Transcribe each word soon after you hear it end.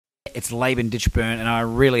It's Laban Ditchburn, and I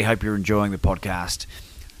really hope you're enjoying the podcast.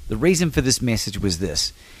 The reason for this message was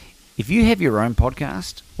this. If you have your own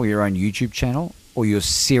podcast or your own YouTube channel, or you're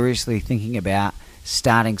seriously thinking about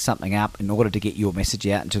starting something up in order to get your message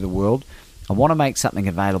out into the world, I want to make something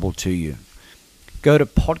available to you. Go to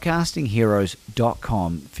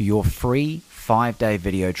podcastingheroes.com for your free 5-day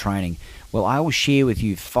video training. Well, I will share with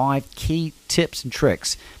you 5 key tips and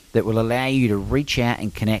tricks that will allow you to reach out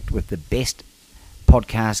and connect with the best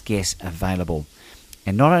podcast guests available,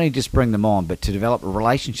 and not only just bring them on, but to develop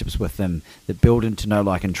relationships with them that build into know,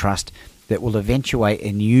 like, and trust that will eventuate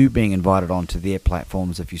in you being invited onto their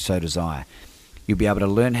platforms if you so desire. You'll be able to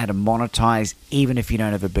learn how to monetize even if you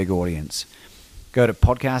don't have a big audience. Go to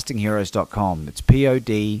podcastingheroes.com. It's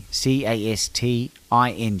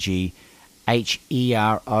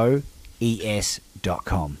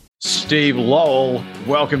podcastingheroes.com. Steve Lowell,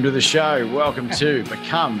 welcome to the show. Welcome to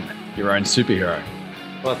Become Your Own Superhero.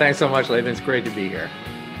 Well, thanks so much, Laban. It's great to be here.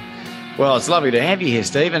 Well, it's lovely to have you here,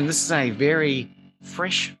 Steve. And this is a very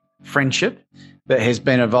fresh friendship that has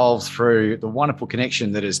been evolved through the wonderful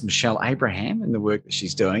connection that is Michelle Abraham and the work that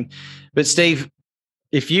she's doing. But Steve,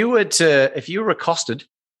 if you were accosted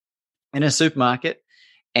in a supermarket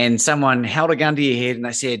and someone held a gun to your head and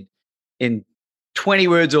they said, in 20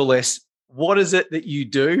 words or less, what is it that you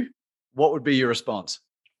do? What would be your response?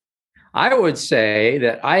 I would say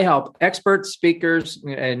that I help experts, speakers,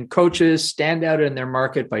 and coaches stand out in their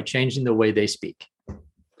market by changing the way they speak.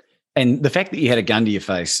 And the fact that you had a gun to your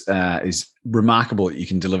face is remarkable that you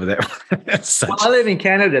can deliver that. Well, I live in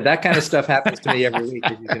Canada. That kind of stuff happens to me every week,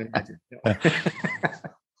 as you can imagine.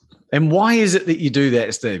 And why is it that you do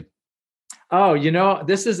that, Steve? Oh,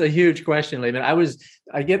 this is a huge question, Laban.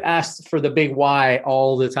 I get asked for the big why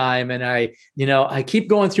all the time. And I keep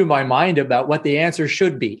going through my mind about what the answer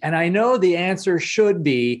should be. And I know the answer should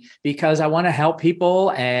be because I want to help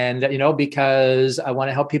people and, because I want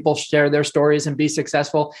to help people share their stories and be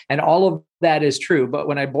successful. And all of that is true. But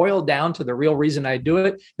when I boil down to the real reason I do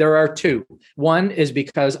it, there are 2. One is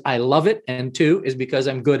because I love it. And 2 is because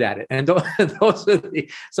I'm good at it. And those are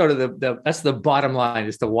that's the bottom line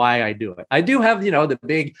as to why I do it. I do have, the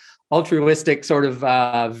big altruistic sort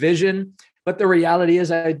of vision, but the reality is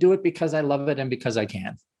I do it because I love it and because I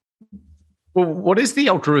can. Well, what is the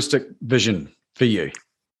altruistic vision for you?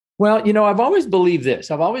 Well, I've always believed this.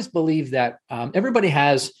 I've always believed that everybody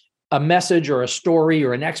has a message or a story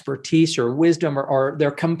or an expertise or wisdom, or they're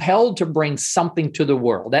compelled to bring something to the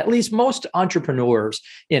world. At least most entrepreneurs,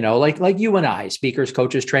 like you and I, speakers,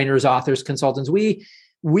 coaches, trainers, authors, consultants, we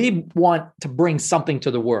want to bring something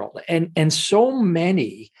to the world. And so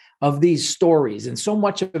many of these stories and so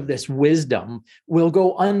much of this wisdom will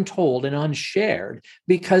go untold and unshared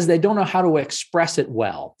because they don't know how to express it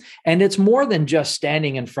well. And it's more than just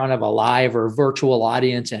standing in front of a live or virtual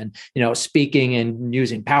audience and, speaking and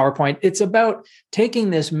using PowerPoint. It's about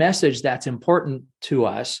taking this message that's important to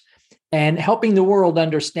us and helping the world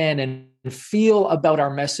understand and feel about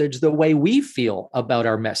our message the way we feel about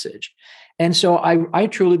our message. And so I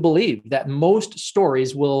truly believe that most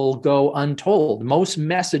stories will go untold, most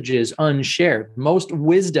messages unshared, most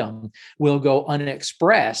wisdom will go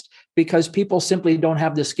unexpressed because people simply don't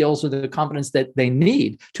have the skills or the competence that they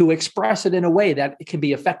need to express it in a way that it can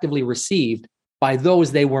be effectively received by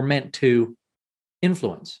those they were meant to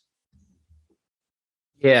influence.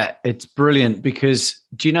 Yeah, it's brilliant because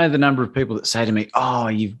do you know the number of people that say to me, "Oh,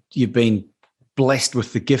 you've been blessed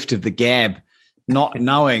with the gift of the gab," not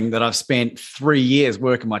knowing that I've spent 3 years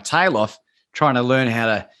working my tail off trying to learn how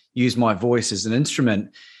to use my voice as an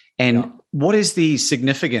instrument. And what is the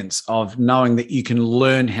significance of knowing that you can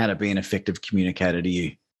learn how to be an effective communicator to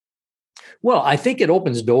you? Well, I think it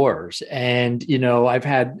opens doors. And, I've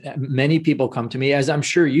had many people come to me, as I'm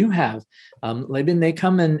sure you have, Laban. They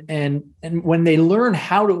come and when they learn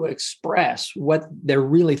how to express what they're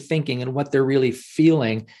really thinking and what they're really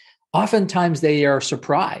feeling, oftentimes they are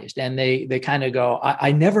surprised and they kind of go,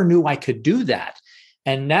 I never knew I could do that.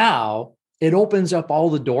 And now it opens up all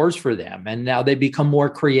the doors for them. And now they become more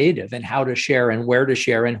creative in how to share and where to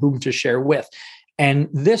share and whom to share with. And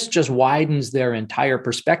this just widens their entire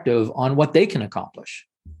perspective on what they can accomplish.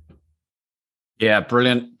 Yeah,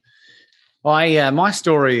 brilliant. My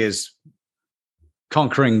story is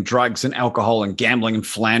conquering drugs and alcohol and gambling and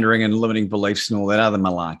philandering and limiting beliefs and all that other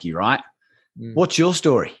malarkey, right? What's your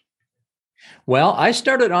story? Well, I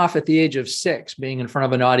started off at the age of 6 being in front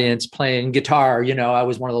of an audience playing guitar. I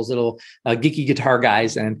was one of those little geeky guitar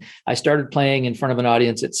guys, and I started playing in front of an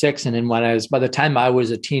audience at 6. And then by the time I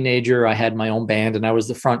was a teenager, I had my own band and I was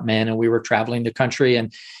the front man and we were traveling the country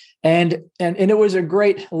and it was a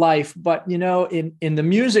great life. But, in the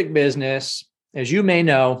music business, as you may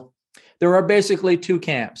know, there are basically two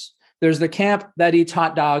camps. There's the camp that eats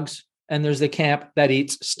hot dogs, and there's the camp that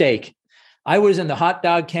eats steak. I was in the hot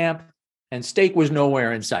dog camp, and steak was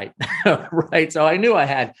nowhere in sight, right? So I knew I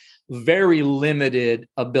had very limited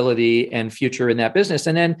ability and future in that business.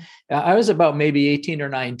 And then I was about maybe 18 or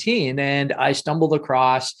 19, and I stumbled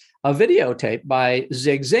across a videotape by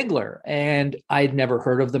Zig Ziglar. And I had never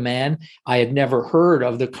heard of the man. I had never heard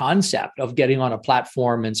of the concept of getting on a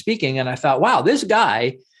platform and speaking. And I thought, wow, this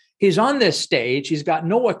guy, he's on this stage. He's got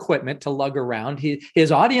no equipment to lug around.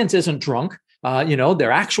 His audience isn't drunk.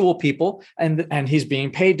 They're actual people, and he's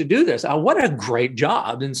being paid to do this. What a great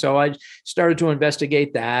job. And so I started to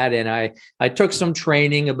investigate that. And I took some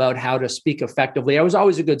training about how to speak effectively. I was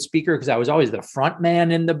always a good speaker because I was always the front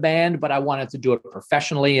man in the band, but I wanted to do it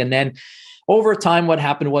professionally. And then over time, what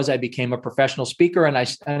happened was I became a professional speaker, and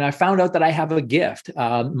I found out that I have a gift.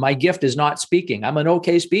 My gift is not speaking. I'm an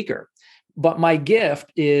okay speaker. But my gift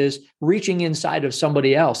is reaching inside of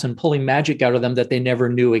somebody else and pulling magic out of them that they never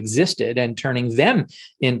knew existed and turning them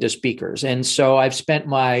into speakers. And so I've spent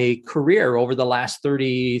my career over the last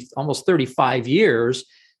almost 35 years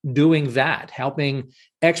doing that, helping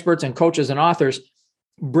experts and coaches and authors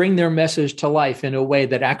bring their message to life in a way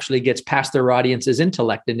that actually gets past their audience's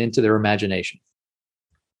intellect and into their imagination.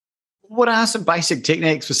 What are some basic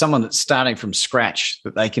techniques for someone that's starting from scratch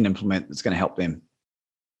that they can implement that's going to help them?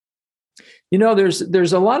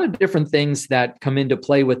 There's a lot of different things that come into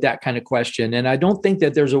play with that kind of question. And I don't think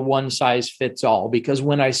that there's a one size fits all, because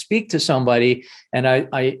when I speak to somebody and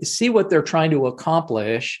I see what they're trying to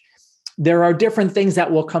accomplish, there are different things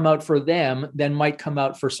that will come out for them than might come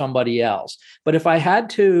out for somebody else. But if I had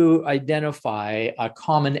to identify a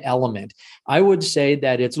common element, I would say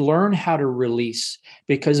that it's learn how to release.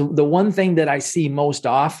 Because the one thing that I see most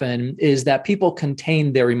often is that people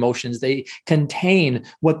contain their emotions. They contain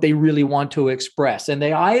what they really want to express. And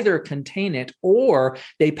they either contain it or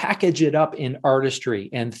they package it up in artistry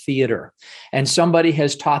and theater. And somebody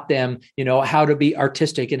has taught them, how to be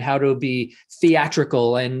artistic and how to be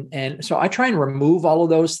theatrical. And so I try and remove all of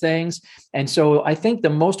those things. And so I think the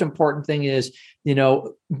most important thing is,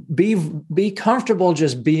 be comfortable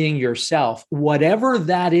just being yourself, whatever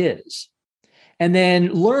that is. And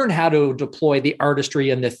then learn how to deploy the artistry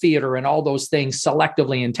and the theater and all those things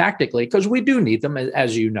selectively and tactically, because we do need them,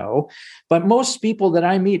 as you know. But most people that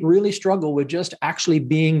I meet really struggle with just actually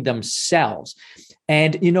being themselves.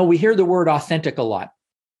 And, we hear the word authentic a lot.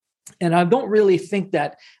 And I don't really think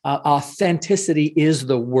that authenticity is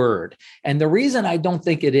the word. And the reason I don't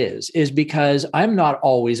think it is because I'm not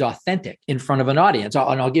always authentic in front of an audience.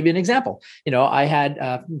 And I'll give you an example. I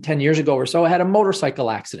had 10 years ago or so, I had a motorcycle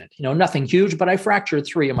accident, nothing huge, but I fractured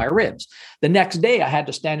 3 of my ribs. The next day I had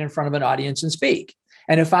to stand in front of an audience and speak.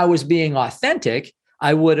 And if I was being authentic,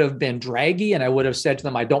 I would have been draggy and I would have said to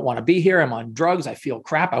them, I don't want to be here. I'm on drugs. I feel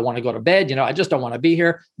crap. I want to go to bed. I just don't want to be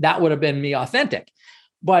here. That would have been me authentic.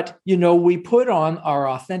 But, we put on our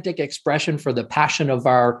authentic expression for the passion of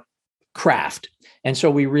our craft. And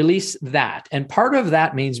so we release that. And part of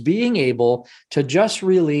that means being able to just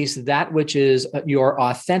release that which is your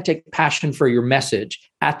authentic passion for your message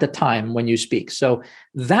at the time when you speak. So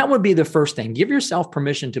that would be the first thing. Give yourself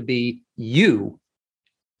permission to be you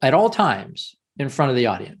at all times in front of the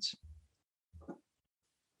audience.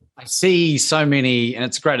 I see so many, and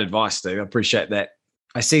it's great advice, Steve. I appreciate that.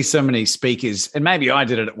 I see so many speakers, and maybe I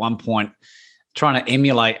did it at one point, trying to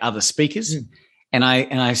emulate other speakers. And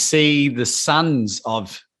I see the sons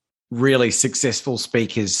of really successful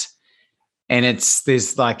speakers, and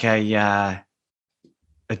there's like a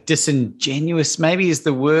disingenuous, maybe is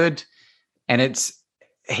the word. And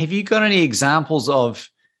have you got any examples of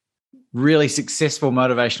really successful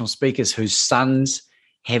motivational speakers whose sons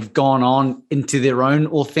have gone on into their own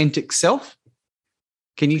authentic self?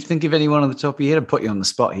 Can you think of anyone on the top of your head? I'll put you on the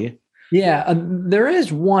spot here. Yeah, there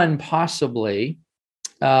is one possibly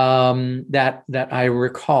that I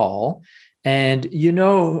recall. And you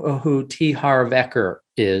know who T. Harv Eker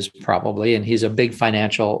is probably, and he's a big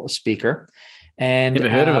financial speaker. And never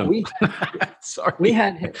heard of him. Sorry. We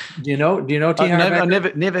had, do you know T. Harv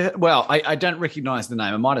Eker? Never. Well, I don't recognize the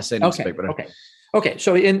name. I might have seen him speak, but Okay.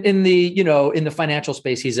 So in the financial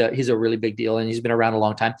space, he's a really big deal, and he's been around a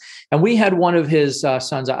long time. And we had one of his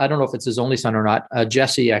sons. I don't know if it's his only son or not,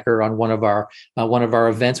 Jesse Eker, on one of our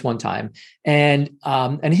events one time, and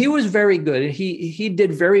he was very good. He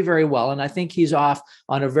did very, very well, and I think he's off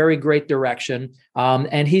on a very great direction.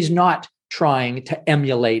 And he's not trying to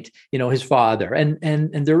emulate his father.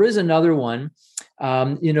 And there is another one.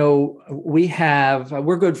 we're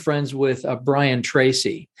good friends with Brian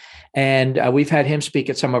Tracy, and we've had him speak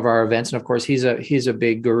at some of our events. And of course, he's a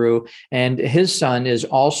big guru, and his son is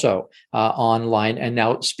also online and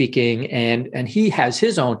now speaking, and he has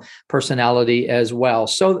his own personality as well.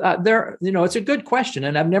 So it's a good question,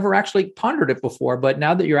 and I've never actually pondered it before, but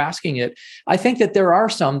now that you're asking it, I think that there are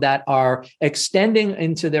some that are extending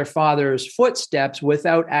into their father's footsteps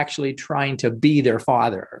without actually trying to be their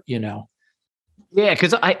father. Yeah,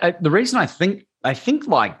 because I the reason I think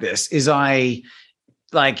like this is I'm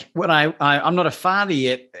not a father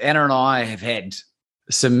yet. Anna and I have had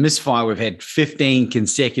some misfire. We've had 15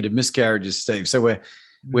 consecutive miscarriages, Steve. So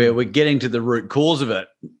we're getting to the root cause of it.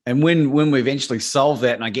 And when we eventually solve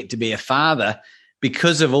that, and I get to be a father,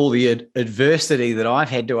 because of all the adversity that I've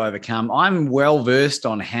had to overcome, I'm well versed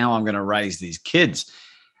on how I'm going to raise these kids.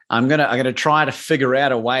 I'm gonna try to figure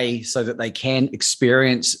out a way so that they can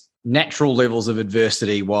experience natural levels of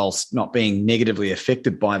adversity whilst not being negatively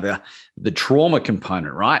affected by the trauma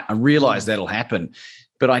component, right? I realize that'll happen,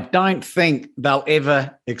 but I don't think they'll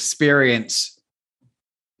ever experience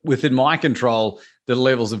within my control the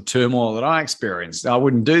levels of turmoil that I experienced. I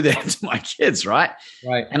wouldn't do that to my kids, right?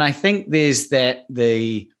 Right. And I think there's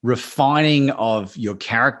the refining of your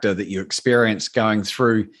character that you experience going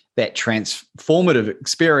through that transformative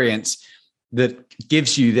experience that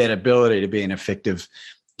gives you that ability to be an effective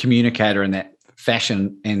communicator in that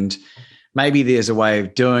fashion. And maybe there's a way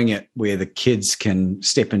of doing it where the kids can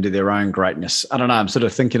step into their own greatness. I don't know. I'm sort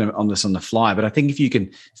of thinking on this on the fly, but I think if you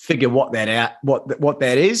can figure what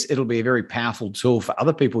that is, it'll be a very powerful tool for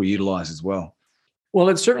other people to utilize as well. Well,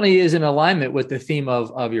 it certainly is in alignment with the theme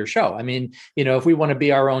of your show. I mean, if we want to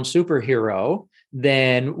be our own superhero,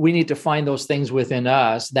 then we need to find those things within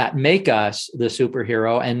us that make us the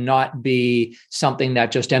superhero and not be something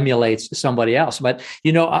that just emulates somebody else. But,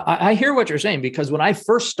 I hear what you're saying, because when I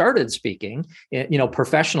first started speaking,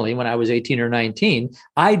 professionally, when I was 18 or 19,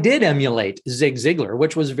 I did emulate Zig Ziglar,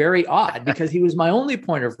 which was very odd because he was my only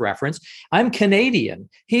point of reference. I'm Canadian.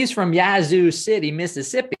 He's from Yazoo City,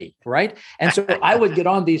 Mississippi, right? And so I would get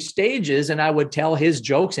on these stages and I would tell his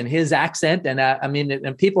jokes in his accent. And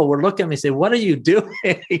and people would look at me and say, "What are you doing?"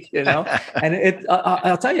 And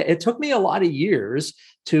I'll tell you, it took me a lot of years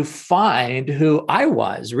to find who I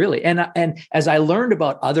was really. And as I learned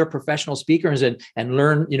about other professional speakers and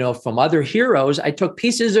learn, from other heroes, I took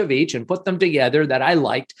pieces of each and put them together that I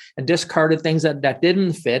liked and discarded things that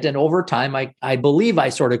didn't fit. And over time, I believe I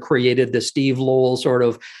sort of created the Steve Lowell sort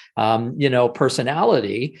of,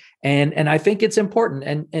 personality. And I think it's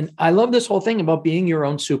important. And I love this whole thing about being your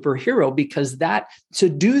own superhero, because to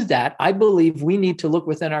do that, I believe we need to look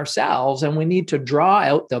within ourselves and we need to draw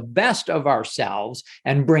out the best of ourselves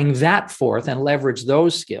and bring that forth and leverage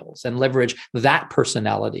those skills and leverage that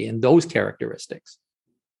personality and those characteristics.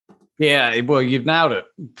 Yeah, well, you've nailed it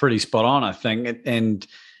pretty spot on, I think. And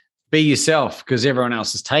be yourself, because everyone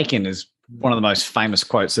else is taken, is one of the most famous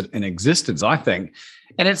quotes in existence, I think.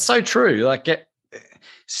 And it's so true. Like,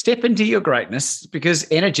 step into your greatness, because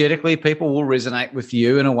energetically people will resonate with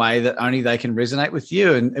you in a way that only they can resonate with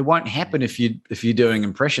you. And it won't happen if you're doing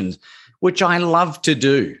impressions, which I love to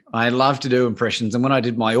do. I love to do impressions. And when I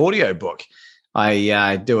did my audio book,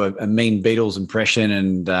 I do a mean Beatles impression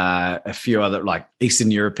and a few other like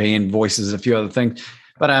Eastern European voices, a few other things.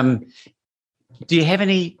 But do you have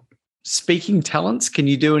any speaking talents? Can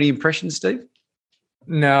you do any impressions, Steve?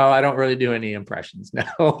 No, I don't really do any impressions.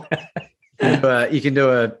 No. You can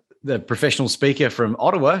do the professional speaker from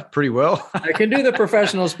Ottawa pretty well. I can do the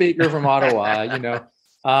professional speaker from Ottawa.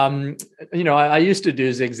 I used to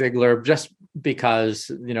do Zig Ziglar just because,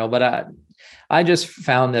 but I just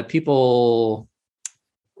found that people,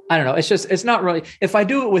 I don't know. It's not really, if I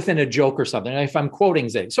do it within a joke or something, if I'm quoting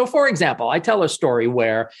Zig. So for example, I tell a story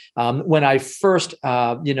where when I first,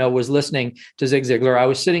 was listening to Zig Ziglar, I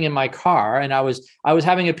was sitting in my car and I was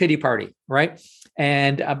having a pity party, right?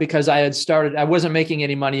 And because I wasn't making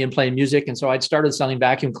any money in playing music. And so I'd started selling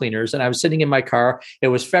vacuum cleaners and I was sitting in my car. It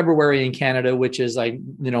was February in Canada, which is like,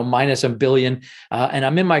 minus $1 billion. And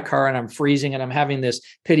I'm in my car and I'm freezing and I'm having this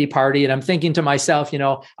pity party. And I'm thinking to myself,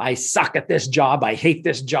 I suck at this job. I hate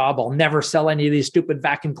this job. I'll never sell any of these stupid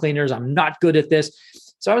vacuum cleaners. I'm not good at this.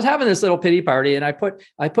 So I was having this little pity party and I put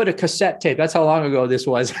a cassette tape. That's how long ago this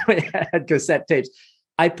was. We had cassette tapes.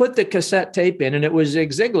 I put the cassette tape in and it was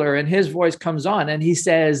Zig Ziglar and his voice comes on and he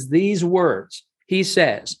says these words. He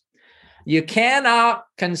says, "You cannot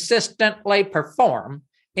consistently perform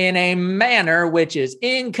in a manner which is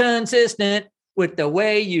inconsistent with the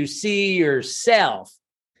way you see yourself."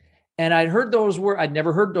 And I'd heard those words. I'd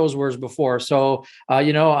never heard those words before. So, I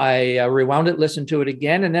rewound it, listened to it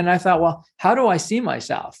again. And then I thought, well, how do I see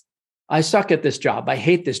myself? I suck at this job. I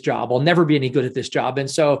hate this job. I'll never be any good at this job. And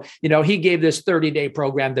so, he gave this 30-day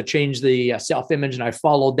program to change the self-image, and I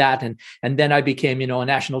followed that. And then I became, a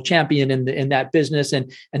national champion in that business.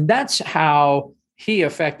 And that's how he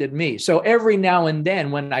affected me. So every now and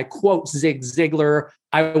then when I quote Zig Ziglar,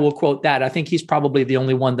 I will quote that. I think he's probably the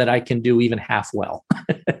only one that I can do even half well.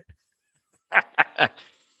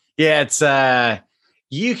 Yeah, it's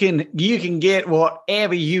you can get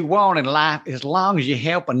whatever you want in life as long as you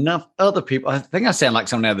help enough other people. I think I sound like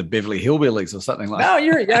someone out of the Beverly Hillbillies or something like that. No,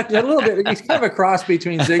 you're a little bit. He's kind of a cross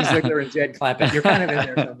between Zig Ziglar and Jed Clampett. You're kind of in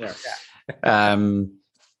there somewhere. Yeah.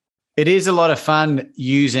 It is a lot of fun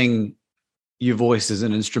using your voice as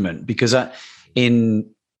an instrument because some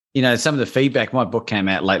of the feedback, my book came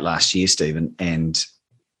out late last year, Stephen, and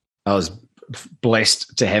I was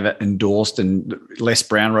blessed to have it endorsed, and Les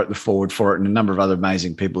Brown wrote the foreword for it, and a number of other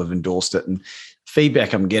amazing people have endorsed it. And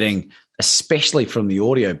feedback I'm getting, especially from the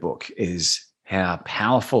audiobook, is how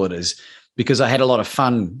powerful it is, because I had a lot of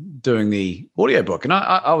fun doing the audiobook. And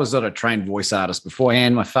I was not a trained voice artist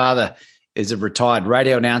beforehand. My father is a retired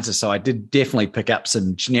radio announcer, so I did definitely pick up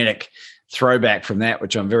some genetic throwback from that,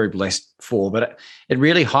 which I'm very blessed for. But it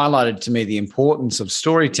really highlighted to me the importance of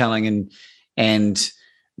storytelling and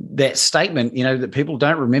that statement, that people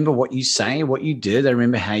don't remember what you say, what you do. They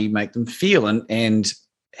remember how you make them feel. And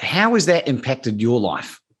how has that impacted your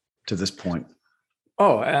life to this point?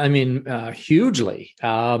 Oh, I mean, hugely.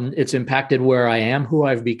 It's impacted where I am, who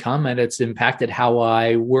I've become, and it's impacted how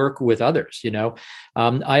I work with others.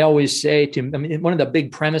 I always say one of the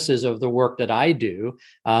big premises of the work that I do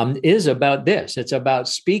is about this. It's about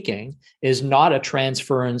speaking is not a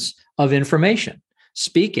transference of information.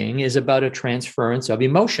 Speaking is about a transference of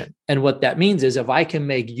emotion. And what that means is if I can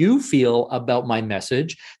make you feel about my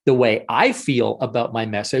message the way I feel about my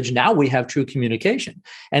message, now we have true communication.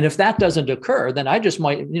 And if that doesn't occur, then I just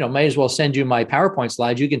might as well send you my PowerPoint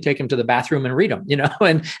slides. You can take them to the bathroom and read them,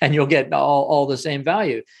 and you'll get all the same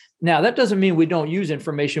value. Now, that doesn't mean we don't use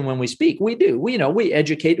information when we speak. We do. We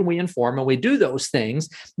educate and we inform and we do those things.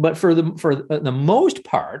 But for the most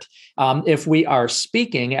part, if we are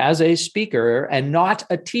speaking as a speaker and not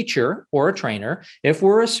a teacher or a trainer, if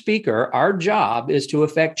we're a speaker, our job is to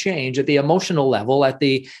affect change at the emotional level, at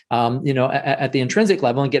the at the intrinsic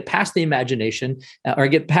level, and get past the imagination or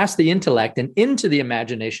get past the intellect and into the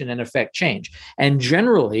imagination and affect change. And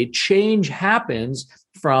generally, change happens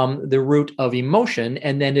from the root of emotion,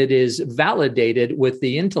 and then it is validated with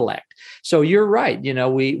the intellect. So you're right.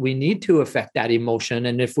 We need to affect that emotion.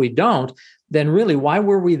 And if we don't, then really, why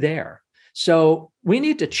were we there? So we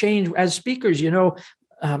need to change as speakers.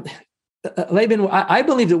 Laban, I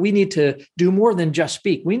believe that we need to do more than just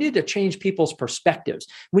speak. We need to change people's perspectives.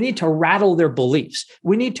 We need to rattle their beliefs.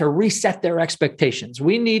 We need to reset their expectations.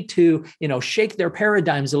 We need to, shake their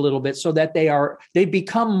paradigms a little bit so that they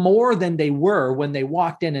become more than they were when they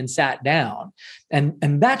walked in and sat down.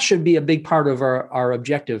 And that should be a big part of our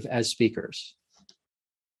objective as speakers.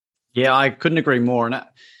 Yeah, I couldn't agree more. And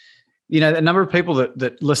a number of people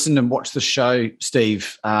that listen and watch the show,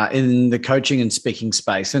 Steve, in the coaching and speaking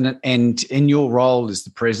space, and in your role as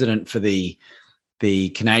the president for the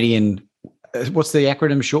Canadian, what's the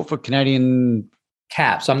acronym short for? Canadian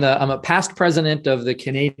CAPS. I'm a past president of the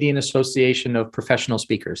Canadian Association of Professional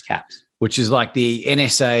Speakers, CAPS, which is like the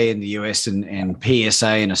NSA in the US and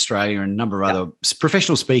PSA in Australia and a number of other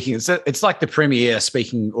professional speaking. It's like the premier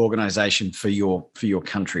speaking organization for your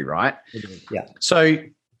country, right? Yeah. So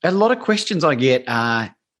a lot of questions I get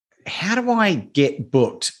are, how do I get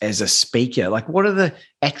booked as a speaker? Like, what are the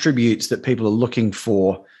attributes that people are looking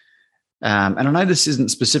for? And I know this isn't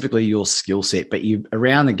specifically your skill set, but you're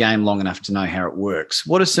around the game long enough to know how it works.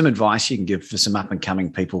 What is some advice you can give for some up and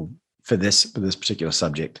coming people for this particular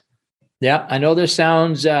subject? Yeah, I know this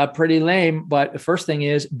sounds pretty lame, but the first thing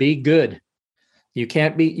is be good. You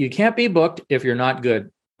can't be booked if you're not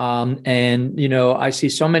good. I see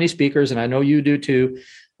so many speakers, and I know you do too,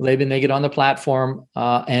 Laban, they get on the platform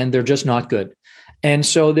and they're just not good. And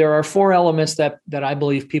so there are 4 elements that I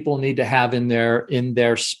believe people need to have in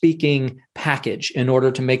their speaking package in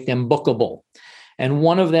order to make them bookable. And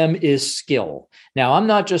one of them is skill. Now, I'm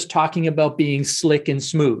not just talking about being slick and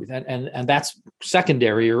smooth, and that's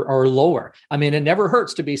secondary or lower. I mean, it never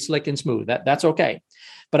hurts to be slick and smooth. That's okay.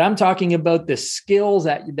 but I'm talking about the skills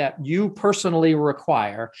that you personally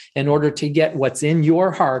require in order to get what's in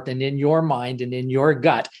your heart and in your mind and in your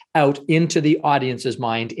gut out into the audience's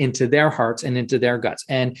mind, into their hearts and into their guts.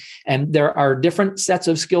 And there are different sets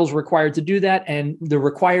of skills required to do that. And the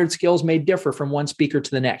required skills may differ from one speaker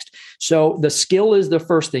to the next. So the skill is the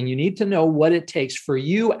first thing. You need to know what it takes for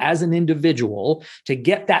you as an individual to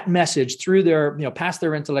get that message through their, past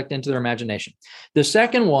their intellect into their imagination. The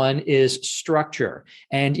second one is structure.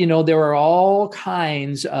 And, there are all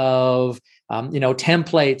kinds of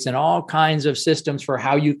templates and all kinds of systems for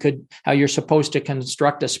how you're supposed to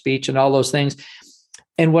construct a speech and all those things.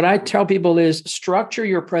 And what I tell people is structure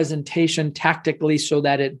your presentation tactically so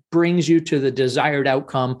that it brings you to the desired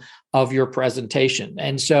outcome of your presentation.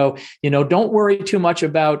 And so, don't worry too much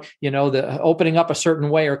about, the opening up a certain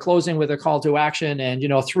way or closing with a call to action and,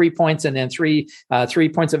 3 points and then three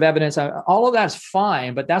points of evidence. All of that's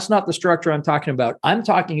fine, but that's not the structure I'm talking about. I'm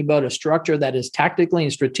talking about a structure that is tactically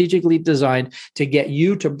and strategically designed to get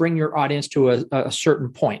you to bring your audience to a certain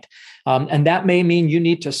point. And that may mean you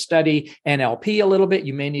need to study NLP a little bit.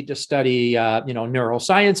 You may need to study,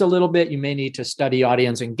 neuroscience a little bit. You may need to study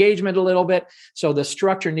audience engagement a little bit. So the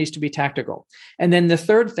structure needs to be tactical. And then the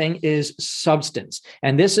third thing is substance.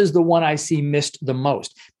 And this is the one I see missed the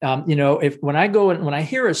most. When I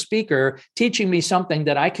hear a speaker teaching me something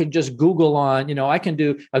that I could just Google on, I can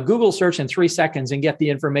do a Google search in 3 seconds and get the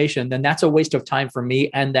information, then that's a waste of time for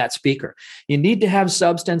me and that speaker. You need to have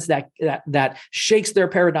substance that shakes their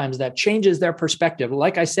paradigms, that changes their perspective.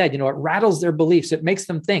 Like I said, it rattles their beliefs. It makes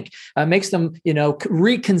them think, makes them,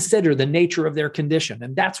 reconsider the nature of their condition.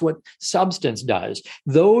 And that's what substance does.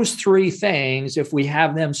 Those 3 things, if we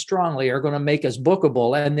have them strongly, are going to make us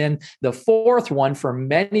bookable. And then the fourth one for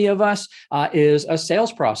many of us is a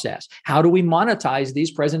sales process. How do we monetize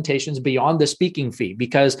these presentations beyond the speaking fee?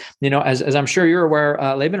 Because, as I'm sure you're aware,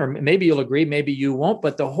 Laban, or maybe you'll agree, maybe you won't,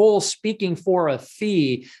 but the whole speaking for a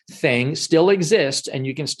fee thing still exists and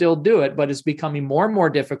you can still do it, but it's becoming more and more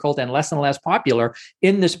difficult and less popular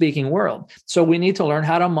in the speaking world. So we need to learn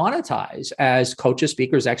how to monetize as coaches,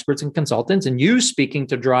 speakers, experts, and consultants, and use speaking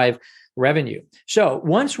to drive revenue. So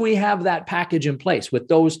once we have that package in place with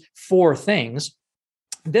those 4 things,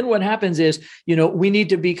 then what happens is, we need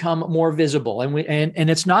to become more visible, and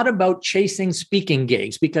it's not about chasing speaking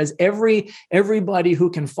gigs, because everybody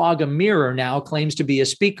who can fog a mirror now claims to be a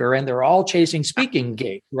speaker, and they're all chasing speaking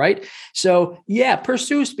gigs, right? So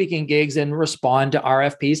pursue speaking gigs and respond to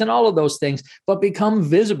RFPs and all of those things, but become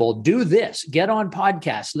visible. Do this. Get on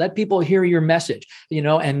podcasts. Let people hear your message,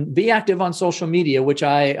 and be active on social media, which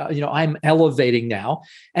I'm elevating now.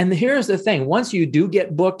 And here's the thing: once you do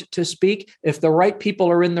get booked to speak, if the right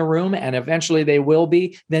people are in the room, and eventually they will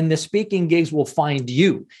be, then the speaking gigs will find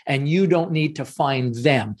you, and you don't need to find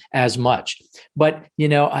them as much. But,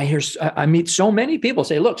 I meet so many people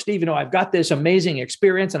say, look, Steve, I've got this amazing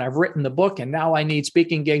experience and I've written the book and now I need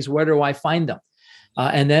speaking gigs. Where do I find them?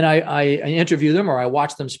 And then I interview them, or I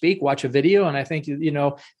watch them speak, watch a video, and I think,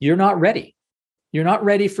 you're not ready. You're not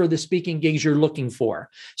ready for the speaking gigs you're looking for.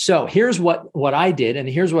 So here's what I did, and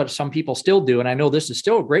here's what some people still do, and I know this is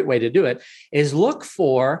still a great way to do it, is look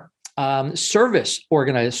for service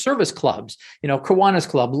clubs, Kiwanis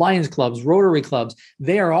Club, Lions Clubs, Rotary Clubs.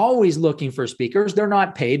 They are always looking for speakers. They're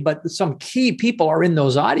not paid, but some key people are in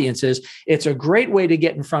those audiences. It's a great way to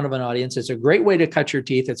get in front of an audience. It's a great way to cut your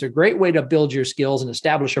teeth. It's a great way to build your skills and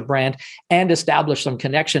establish a brand and establish some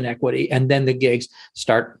connection equity. And then the gigs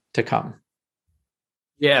start to come.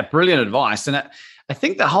 Yeah, brilliant advice. And I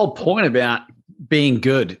think the whole point about being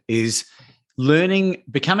good is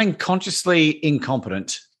becoming consciously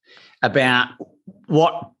incompetent about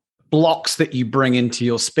what blocks that you bring into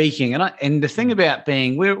your speaking. And the thing about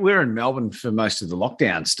we're in Melbourne for most of the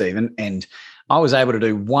lockdown, Stephen, and I was able to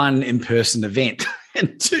do one in-person event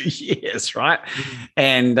in 2 years, right?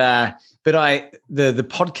 And but the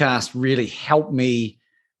podcast really helped me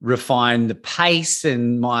refine the pace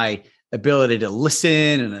and my ability to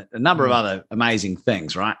listen and a number of other amazing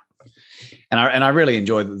things, right? And I really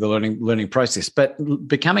enjoyed the learning process. But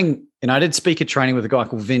I did speaker training with a guy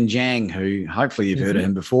called Vin Giang, who hopefully you've heard of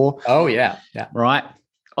him before. Oh yeah, right.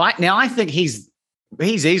 I think he's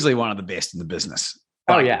easily one of the best in the business.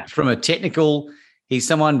 From a technical, he's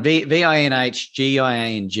someone Vinhgiang,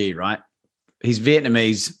 right? He's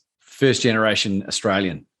Vietnamese, first generation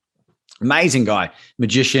Australian, amazing guy,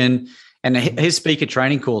 magician. And his speaker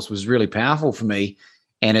training course was really powerful for me.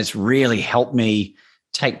 And it's really helped me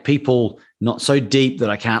take people not so deep that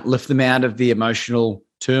I can't lift them out of the emotional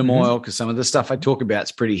turmoil, because some of the stuff I talk about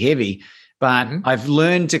is pretty heavy. But I've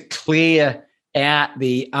learned to clear out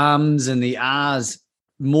the ums and the ahs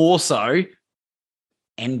more so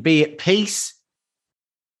and be at peace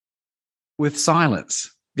with silence.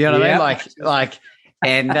 You know what I mean?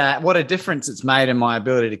 And what a difference it's made in my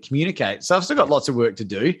ability to communicate. So I've still got lots of work to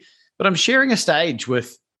do, but I'm sharing a stage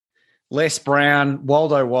with Les Brown,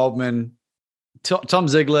 Waldo Waldman, Tom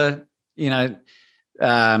Ziegler, maybe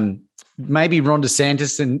Ron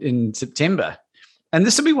DeSantis in September. And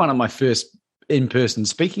this will be one of my first in-person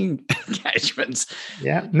speaking engagements.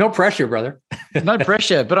 Yeah, no pressure, brother. No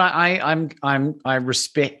pressure, but I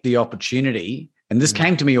respect the opportunity. And this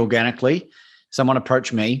came to me organically. Someone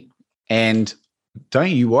approached me, and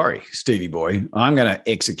don't you worry, Stevie boy. I'm going to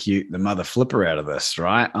execute the mother flipper out of this,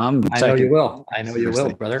 right? I know you will. I know you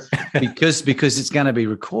will, brother. because it's going to be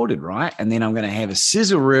recorded, right? And then I'm going to have a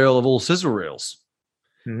sizzle reel of all sizzle reels.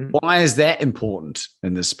 Mm-hmm. Why is that important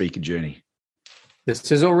in this speaker journey? The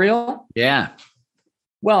sizzle reel? Yeah.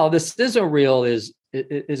 Well, the sizzle reel is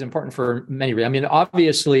important for many reasons. I mean,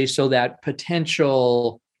 obviously, so that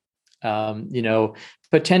potential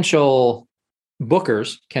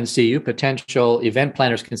bookers can see you, potential event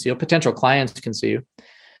planners can see you, potential clients can see you.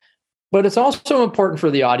 But it's also important for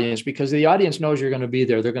the audience because the audience knows you're going to be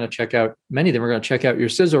there. They're going to check out, many of them are going to check out your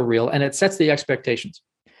sizzle reel, and it sets the expectations.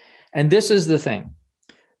 And this is the thing.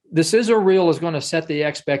 The sizzle reel is going to set the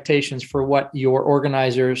expectations for what your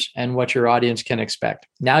organizers and what your audience can expect.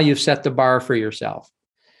 Now you've set the bar for yourself.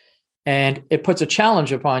 And it puts a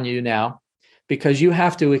challenge upon you now because you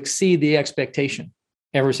have to exceed the expectation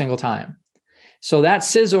every single time. So that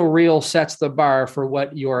sizzle reel sets the bar for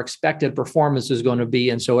what your expected performance is going to be.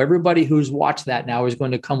 And so everybody who's watched that now is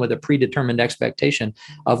going to come with a predetermined expectation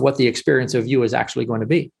of what the experience of you is actually going to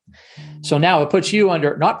be. So now it puts you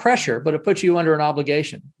under, not pressure, but it puts you under an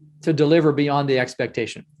obligation to deliver beyond the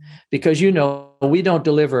expectation. Because we don't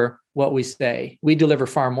deliver what we say. We deliver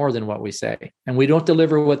far more than what we say. And we don't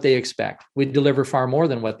deliver what they expect. We deliver far more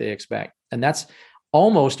than what they expect. And that's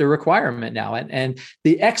almost a requirement now. And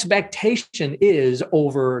the expectation is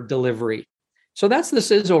over delivery. So that's the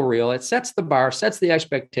sizzle reel. It sets the bar, sets the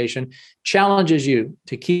expectation, challenges you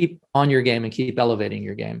to keep on your game and keep elevating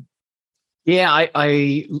your game. Yeah,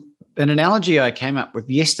 an analogy I came up with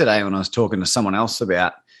yesterday when I was talking to someone else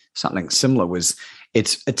about something similar was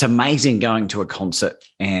it's amazing going to a concert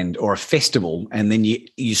or a festival, and then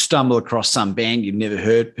you stumble across some band you've never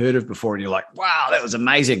heard of before, and you're like, wow, that was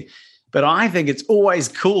amazing. But I think it's always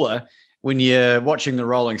cooler when you're watching the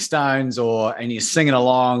Rolling Stones and you're singing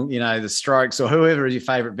along, the Strokes or whoever is your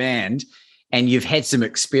favorite band, and you've had some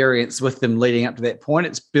experience with them leading up to that point.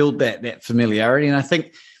 It's build that familiarity. And I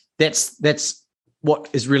think that's what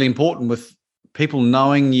is really important with people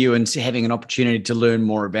knowing you and having an opportunity to learn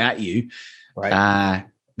more about you. Right.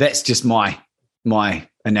 That's just my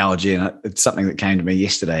analogy, and it's something that came to me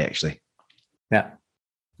yesterday, actually. Yeah.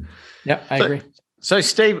 Yeah, I agree. So,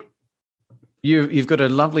 Steve, you've got a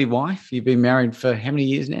lovely wife. You've been married for how many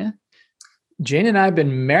years now? Jane and I have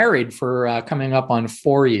been married for coming up on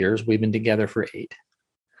 4 years. We've been together for 8.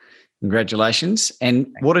 Congratulations.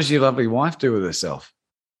 And what does your lovely wife do with herself?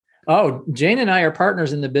 Oh, Jane and I are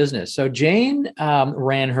partners in the business. So Jane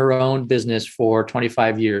ran her own business for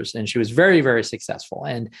 25 years, and she was very, very successful.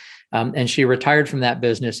 And she retired from that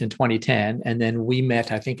business in 2010. And then we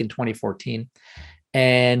met, I think, in 2014.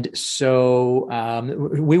 And so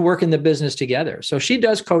we work in the business together. So she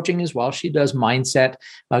does coaching as well. She does mindset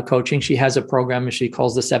coaching. She has a program she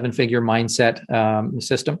calls the 7-Figure Mindset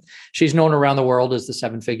System. She's known around the world as the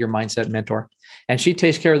 7-Figure Mindset Mentor. And she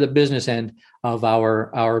takes care of the business end of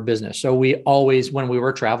our business. So we always, when we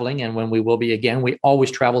were traveling and when we will be again, we always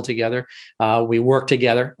travel together. We work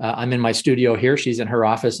together. I'm in my studio here. She's in her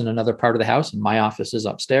office in another part of the house, and my office is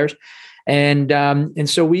upstairs. And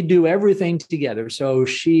so we do everything together. So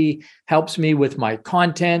she helps me with my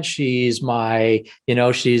content. She's my,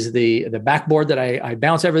 she's the backboard that I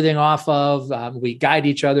bounce everything off of. We guide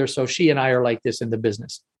each other. So she and I are like this in the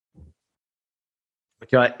business.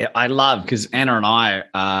 I love, because Anna and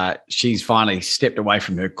I, she's finally stepped away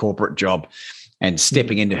from her corporate job and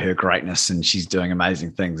stepping into her greatness, and she's doing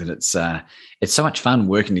amazing things. And it's so much fun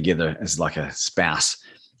working together as like a spouse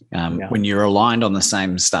when you're aligned on the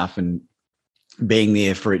same stuff and being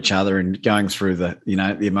there for each other and going through the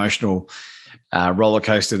emotional roller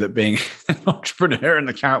coaster that being an entrepreneur in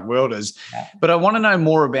the current world is. But I want to know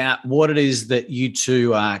more about what it is that you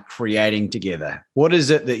two are creating together. What is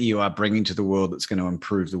it that you are bringing to the world that's going to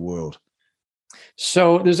improve the world?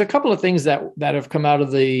 So there's a couple of things that have come out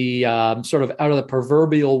of the sort of out of the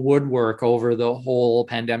proverbial woodwork over the whole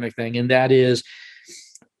pandemic thing. And that is,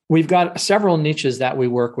 We've got several niches that we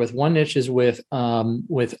work with. One niche is with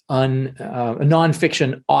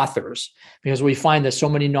nonfiction authors, because we find that so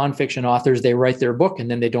many nonfiction authors, they write their book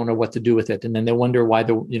and then they don't know what to do with it, and then they wonder why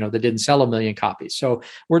they didn't sell 1 million copies. So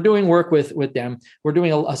we're doing work with them. We're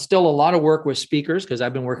doing still a lot of work with speakers, because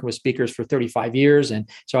I've been working with speakers for 35 years, and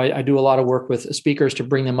so I do a lot of work with speakers to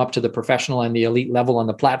bring them up to the professional and the elite level on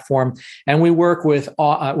the platform. And we work with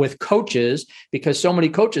coaches, because so many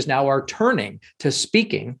coaches now are turning to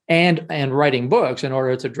speaking and writing books in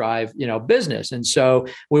order to drive business. And so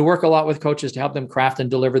we work a lot with coaches to help them craft and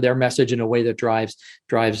deliver their message in a way that drives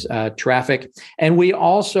traffic. And we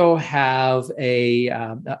also have a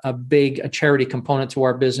big charity component to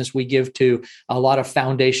our business. We give to a lot of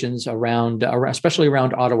foundations around, especially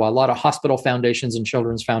around Ottawa, a lot of hospital foundations and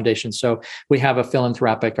children's foundations. So we have a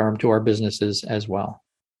philanthropic arm to our businesses as well.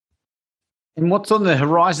 And what's on the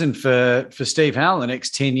horizon for Steve Howell in the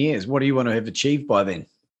next 10 years? What do you want to have achieved by then?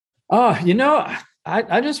 Oh,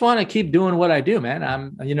 I just want to keep doing what I do, man.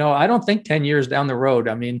 I don't think 10 years down the road.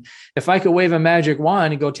 I mean, if I could wave a magic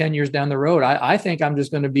wand and go 10 years down the road, I think I'm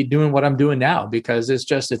just going to be doing what I'm doing now, because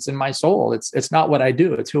it's in my soul. It's not what I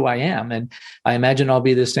do. It's who I am. And I imagine I'll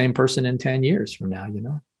be the same person in 10 years from now,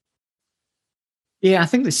 Yeah, I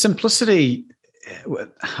think the simplicity,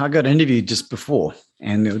 I got interviewed just before,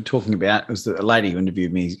 and they were talking about, it was a lady who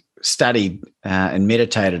interviewed me, studied and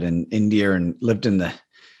meditated in India and lived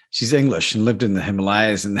she's English and lived in the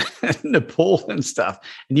Himalayas and Nepal and stuff.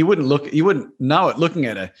 And you wouldn't know it looking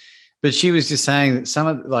at her, but she was just saying that some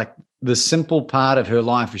of the simple part of her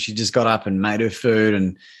life was she just got up and made her food,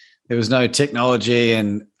 and there was no technology.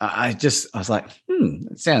 And I was like,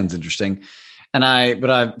 it sounds interesting.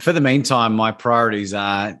 But for the meantime, my priorities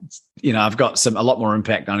are, I've got a lot more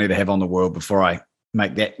impact I need to have on the world before I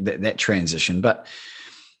make that transition. But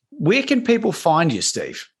where can people find you,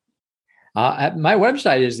 Steve? My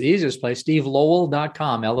website is the easiest place,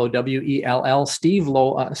 stevelowell.com, Lowell,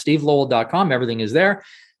 stevelowell.com. Everything is there.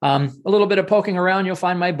 A little bit of poking around, you'll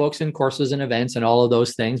find my books and courses and events and all of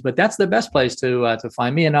those things, but that's the best place to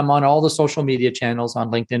find me. And I'm on all the social media channels, on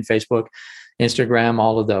LinkedIn, Facebook, Instagram,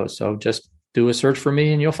 all of those. So just do a search for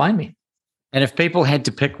me and you'll find me. And if people had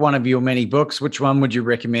to pick one of your many books, which one would you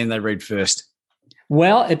recommend they read first?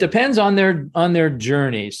 Well, it depends on their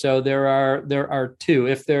journey. So there are two.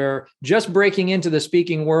 If they're just breaking into the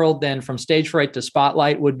speaking world, then From Stage Fright to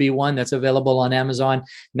Spotlight would be one that's available on Amazon.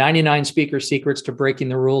 99 Speaker Secrets to Breaking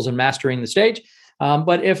the Rules and Mastering the Stage.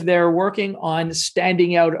 But if they're working on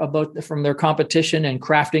standing out from their competition and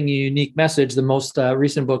crafting a unique message, the most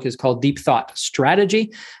recent book is called Deep Thought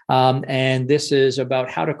Strategy. And this is about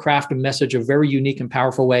how to craft a message a very unique and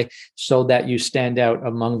powerful way so that you stand out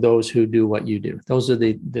among those who do what you do. Those are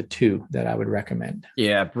the two that I would recommend.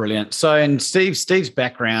 Yeah, brilliant. So in Steve's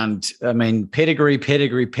background, I mean, pedigree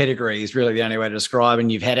is really the only way to describe,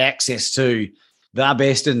 and you've had access to the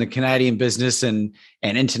best in the Canadian business and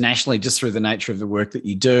internationally, just through the nature of the work that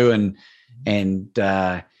you do. And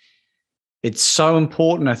it's so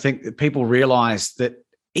important, I think, that people realize that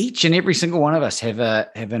each and every single one of us have a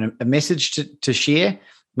message to share.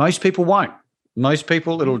 Most people won't. Most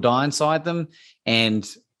people, it'll die inside them. And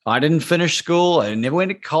I didn't finish school. I never went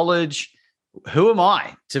to college. Who am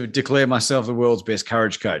I to declare myself the world's best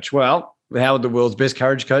courage coach? Well, how would the world's best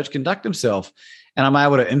courage coach conduct himself? And I'm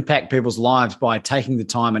able to impact people's lives by taking the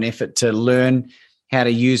time and effort to learn how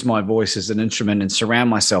to use my voice as an instrument and surround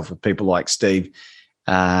myself with people like Steve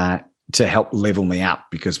to help level me up,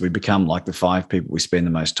 because we become like the 5 people we spend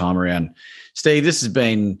the most time around. Steve, this has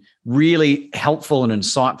been really helpful and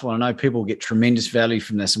insightful. I know people get tremendous value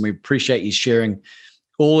from this, and we appreciate you sharing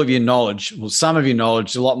all of your knowledge. Well, some of your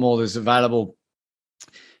knowledge, a lot more that's available.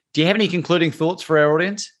 Do you have any concluding thoughts for our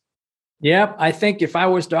audience? Yeah, I think if I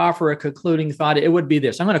was to offer a concluding thought, it would be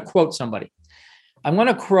this. I'm going to quote somebody. I'm going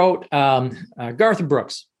to quote Garth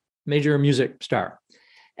Brooks, major music star.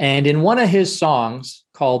 And in one of his songs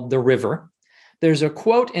called The River, there's a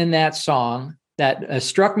quote in that song that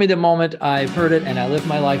struck me the moment I've heard it, and I live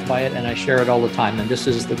my life by it, and I share it all the time. And this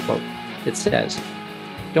is the quote. It says,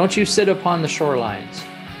 "Don't you sit upon the shorelines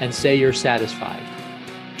and say you're satisfied.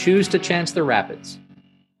 Choose to chance the rapids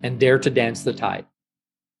and dare to dance the tide."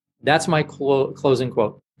 That's my closing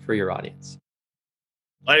quote for your audience.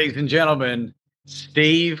 Ladies and gentlemen,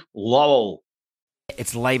 Steve Lowell.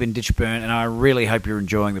 It's Laban Ditchburn, and I really hope you're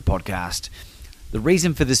enjoying the podcast. The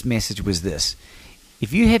reason for this message was this.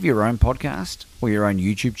 If you have your own podcast or your own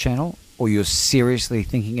YouTube channel, or you're seriously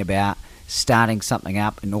thinking about starting something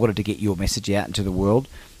up in order to get your message out into the world,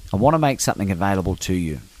 I want to make something available to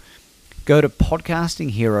you. Go to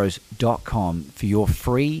podcastingheroes.com for your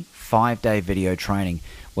free 5-day video training.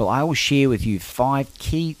 Well, I will share with you 5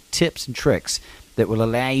 key tips and tricks that will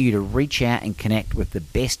allow you to reach out and connect with the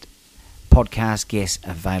best podcast guests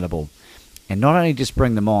available. And not only just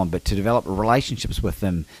bring them on, but to develop relationships with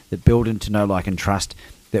them that build into know, like, and trust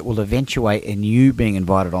that will eventuate in you being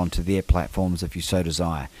invited onto their platforms if you so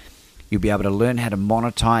desire. You'll be able to learn how to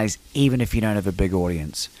monetize even if you don't have a big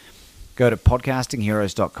audience. Go to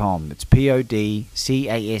podcastingheroes.com. It's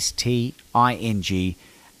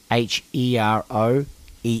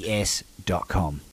podcastingheroes.com.